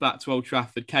Ronaldo back to Old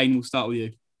Trafford? Kane, we'll start with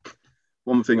you.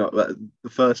 One thing, the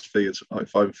first thing I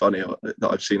find funny that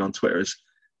I've seen on Twitter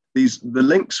is the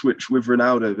links which with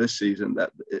Ronaldo this season,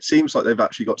 that it seems like they've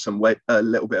actually got some weight, a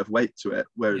little bit of weight to it,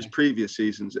 whereas previous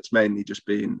seasons it's mainly just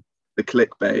been the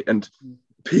clickbait, and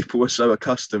people were so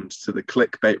accustomed to the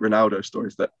clickbait Ronaldo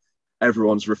stories that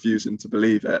everyone's refusing to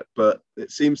believe it. But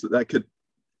it seems that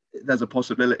there's a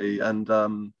possibility,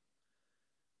 and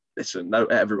listen, no,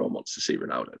 everyone wants to see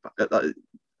Ronaldo back.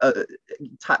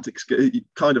 Tactics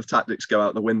go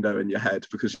out the window in your head,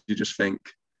 because you just think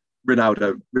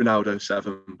Ronaldo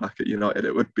 7 back at United,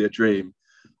 it would be a dream.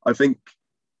 I think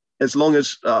as long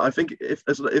as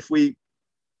if we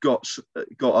got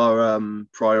our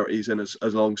priorities in as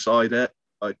alongside it,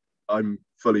 I'm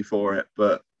fully for it.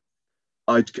 But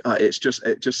it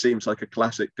just seems like a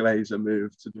classic Glazer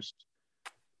move to just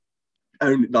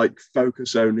only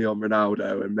focus only on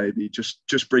Ronaldo, and maybe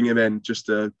just bring him in just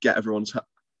to get everyone's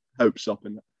hopes up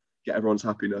and get everyone's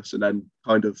happiness, and then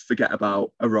kind of forget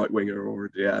about a right winger or a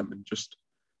DM and just.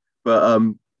 But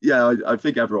I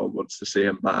think everyone wants to see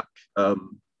him back,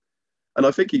 and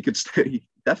I think he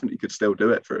definitely could still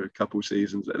do it for a couple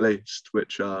seasons at least,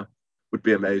 which would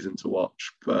be amazing to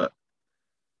watch. But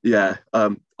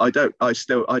I don't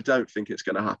think it's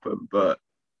going to happen, but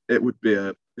it would be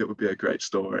a great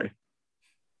story.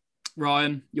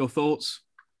 Ryan, your thoughts?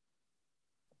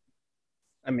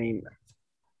 I mean,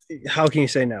 how can you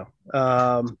say no?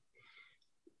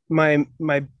 My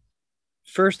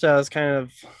first, I was kind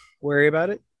of worried about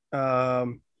it,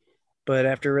 but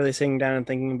after really sitting down and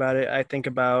thinking about it, I think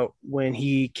about when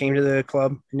he came to the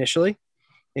club initially,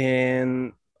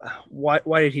 and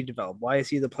why did he develop? Why is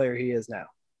he the player he is now?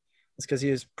 It's because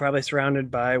he was probably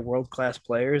surrounded by world-class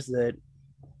players that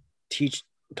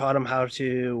taught him how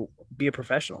to be a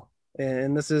professional.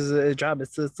 And this is a job.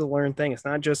 It's a learned thing. It's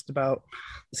not just about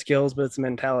the skills, but it's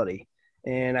mentality.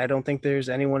 And I don't think there's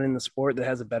anyone in the sport that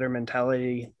has a better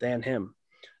mentality than him.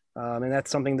 And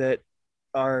that's something that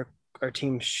our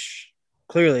team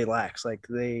clearly lacks. Like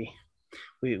we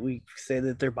say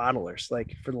that they're bottlers.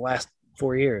 Like for the last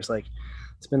 4 years, like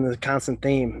it's been the constant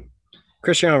theme.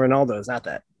 Cristiano Ronaldo is not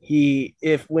that.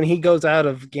 When he goes out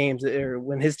of games or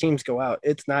when his teams go out,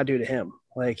 it's not due to him.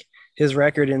 Like his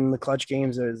record in the clutch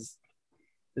games is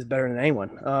better than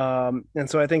anyone. And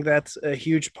so I think that's a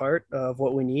huge part of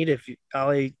what we need. If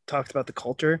Ali talks about the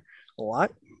culture a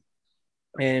lot,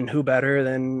 and who better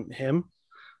than him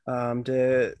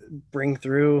to bring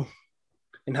through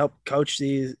and help coach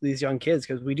these young kids,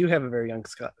 because we do have a very young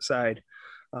side.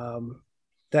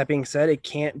 That being said, it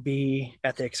can't be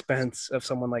at the expense of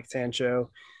someone like Sancho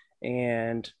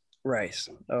and Rice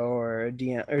or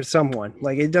Dean or someone.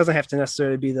 Like it doesn't have to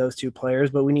necessarily be those two players,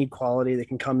 but we need quality that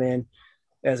can come in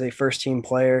as a first team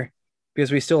player,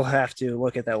 because we still have to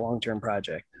look at that long-term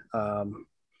project,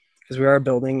 because we are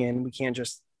building and we can't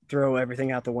just throw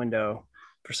everything out the window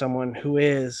for someone who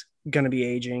is going to be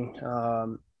aging.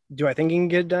 Do I think he can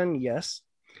get it done? Yes,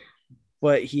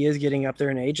 but he is getting up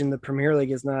there in age, and the Premier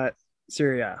League is not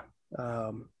Serie A.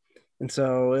 And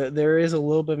so there is a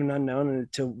little bit of an unknown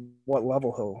to what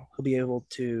level he'll be able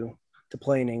to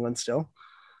play in England still.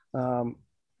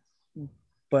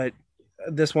 But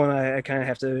this one, I kind of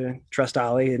have to trust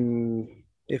Ali, and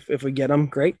if we get him,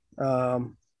 great.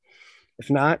 If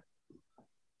not,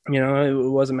 it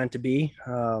wasn't meant to be.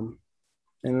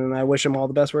 And I wish him all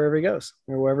the best wherever he goes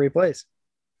or wherever he plays.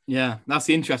 Yeah, that's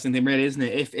the interesting thing, really, isn't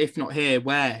it? If not here,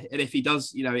 where? And if he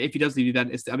does, if he does leave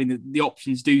Juventus, I mean, the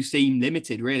options do seem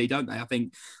limited, really, don't they? I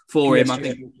think for him, I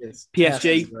think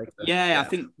PSG. Like yeah, I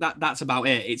think that's about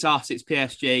it. It's us, it's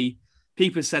PSG.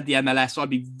 People said the MLS. So I'd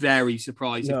be very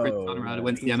surprised if Cristiano Ronaldo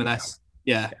went to the MLS.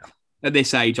 Yeah. At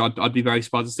this age, I'd be very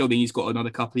surprised. I still think he's got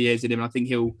another couple of years in him. And I think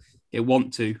he'll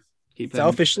want to keep playing.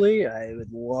 Selfishly, I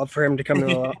would love for him to come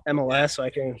to MLS so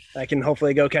I can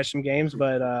hopefully go catch some games.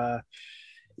 But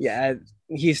yeah,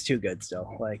 he's too good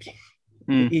still. Like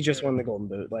he just won the Golden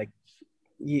Boot. Like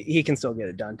he can still get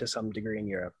it done to some degree in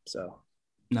Europe. So.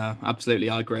 No, absolutely.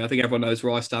 I agree. I think everyone knows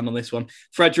where I stand on this one.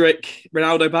 Fredrik,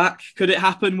 Ronaldo back. Could it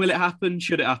happen? Will it happen?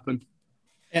 Should it happen?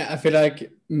 Yeah, I feel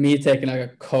like me taking like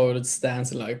a cold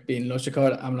stance, like being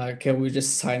logical. I'm like, can we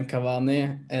just sign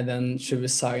Cavani, and then should we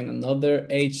sign another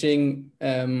aging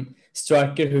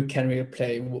striker who can really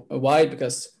play wide?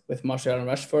 Because with Martial and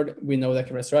Rashford, we know they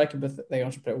can play striker, but they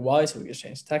also play wide, so we can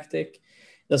change tactic.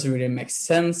 It doesn't really make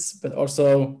sense, but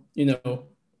also,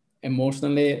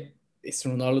 emotionally, it's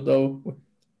Ronaldo.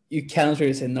 You can't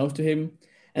really say no to him.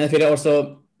 And I feel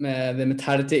also the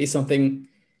mentality is something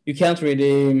you can't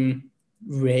really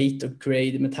rate or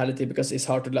grade the mentality, because it's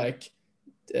hard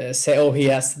to say, oh, he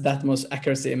has that much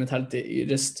accuracy and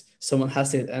mentality. Someone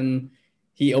has it, and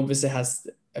he obviously has,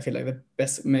 I feel like, the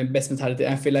best mentality.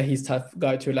 I feel like he's the type of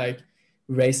guy to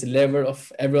raise the level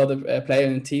of every other player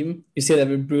in the team. You see that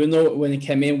with Bruno, when he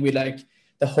came in,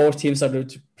 the whole team started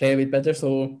to play a bit better.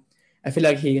 So I feel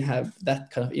like he have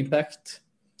that kind of impact.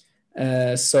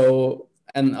 And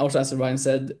also, as Ryan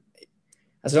said,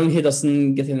 as long as he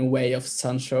doesn't get in the way of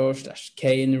Sancho /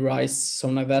 Cain, Rice,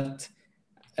 something like that,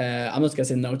 I'm not gonna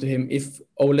say no to him. If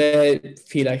Ole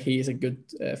feel like he is a good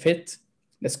fit,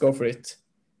 let's go for it.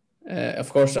 Of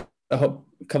course, I hope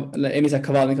it means that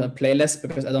Cavani can play less,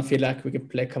 because I don't feel like we can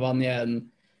play Cavani and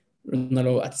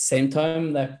Ronaldo at the same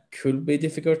time. That could be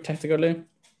difficult tactically,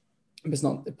 but it's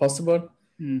not possible.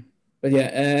 But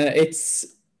yeah,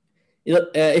 it's.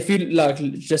 If you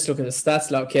just look at the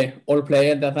stats, okay, all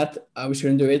player that we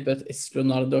shouldn't do it, but it's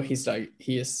Ronaldo.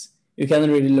 You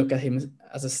can't really look at him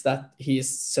as a stat. He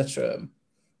is such a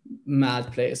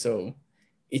mad player, so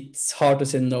it's hard to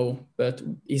say no. But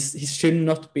he should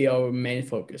not be our main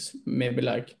focus. Maybe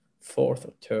fourth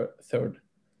or third.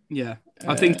 Yeah,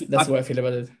 I think that's what I feel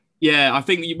about it. Yeah, I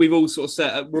think we've all sort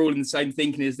of we're all in the same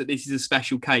thinking, is that this is a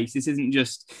special case. This isn't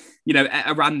just,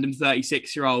 a random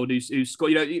 36-year-old who's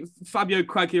scored, Fabio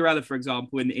Quagliarella, for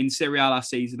example, in Serie A last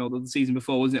season, or the season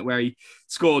before, wasn't it, where he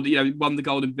scored, won the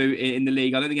Golden Boot in the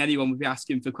league. I don't think anyone would be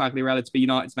asking for Quagliarella to be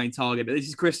United's main target, but this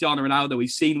is Cristiano Ronaldo. We've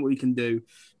seen what he can do.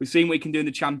 We've seen what he can do in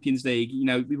the Champions League.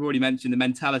 We've already mentioned the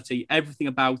mentality, everything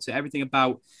about it, everything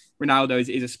about Ronaldo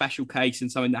is a special case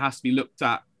and something that has to be looked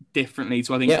at differently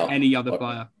to, I think, any other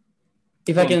player.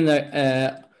 If I can,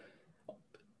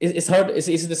 it's hard. It's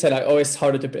easy to say like, oh, it's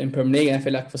harder to play in Premier League. And I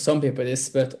feel like for some people it is,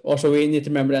 but also we need to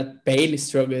remember that Bale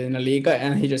struggled in La Liga,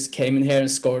 and he just came in here and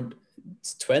scored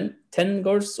 10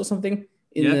 goals or something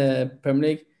in the Premier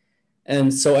League.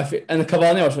 And so I feel, and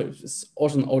Cavani also is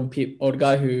also an old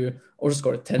guy who also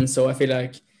scored 10. So I feel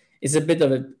like it's a bit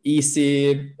of an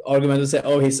easy argument to say,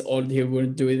 oh, he's old, he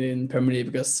wouldn't do it in Premier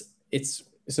League, because it's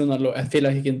not low. I feel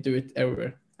like he can do it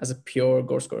everywhere as a pure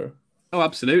goal scorer. Oh,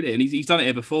 absolutely. And he's done it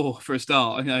here before for a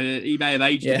start. You know, he may have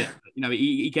aged a bit, but, you know,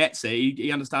 he gets it.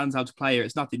 He understands how to play it.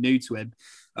 It's nothing new to him.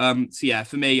 So, yeah,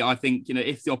 for me, I think, you know,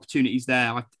 if the opportunity's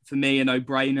there, for me, a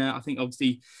no-brainer. I think,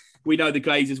 obviously, we know the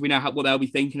Glazers, we know what they'll be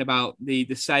thinking about, the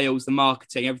sales, the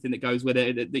marketing, everything that goes with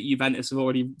it, that Juventus have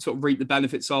already sort of reaped the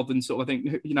benefits of. And sort of, I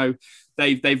think, you know,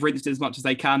 they've rinsed as much as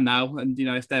they can now. And, you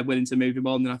know, if they're willing to move him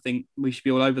on, then I think we should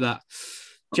be all over that.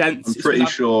 Gents, I'm pretty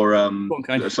sure. I'm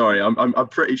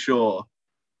pretty sure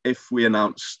if we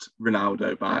announced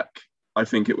Ronaldo back, I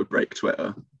think it would break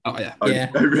Twitter. Oh yeah,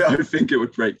 I think it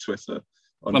would break Twitter.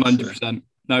 100%.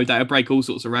 No doubt, it'll break all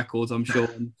sorts of records, I'm sure.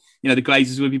 And, you know, the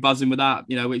Glazers would be buzzing with that.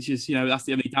 You know, which is, you know, that's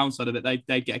the only downside of it.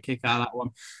 They'd get a kick out of that one.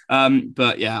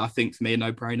 But yeah, I think for me, a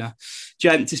no-brainer.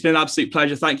 Gents, it's been an absolute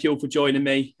pleasure. Thank you all for joining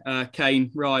me.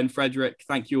 Cain, Ryan, Fredrik,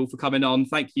 thank you all for coming on.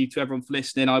 Thank you to everyone for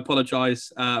listening. I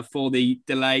apologise for the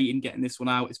delay in getting this one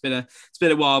out. It's been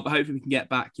a while, but hopefully we can get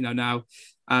back, you know, now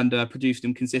and produce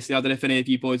them consistently. I don't know if any of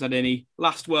you boys had any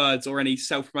last words or any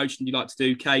self-promotion you'd like to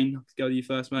do. Cain, I'll go to you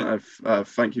first, mate.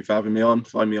 Thank you for having me on.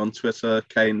 Find me on Twitter,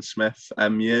 Cain Smith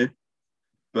MU.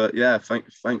 But yeah,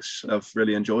 thanks. I've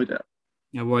really enjoyed it.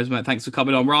 No worries, mate. Thanks for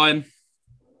coming on. Ryan?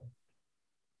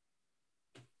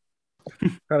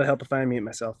 Probably help if I mute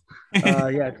myself.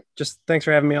 Yeah, just thanks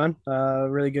for having me on.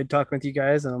 Really good talking with you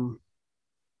guys. Don't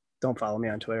follow me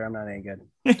on Twitter. I'm not any good.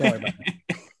 Don't worry about it.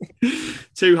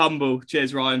 Too humble.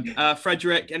 Cheers, Ryan.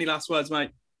 Fredrik, any last words, mate?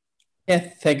 Yeah,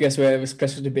 thank you as well. It was a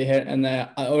pleasure to be here. And I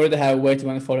already have way too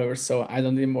many followers, so I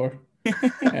don't need more.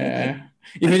 If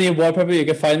you need more, probably you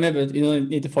can find me, but you don't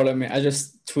need to follow me. I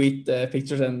just tweet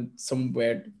pictures and some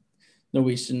weird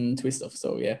Norwegian tweet stuff.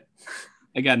 So yeah.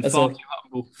 Again,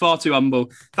 far too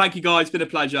humble. Thank you, guys. It's been a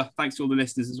pleasure. Thanks to all the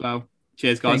listeners as well.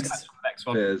 Cheers, guys. Catch you on the next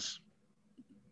one. Cheers.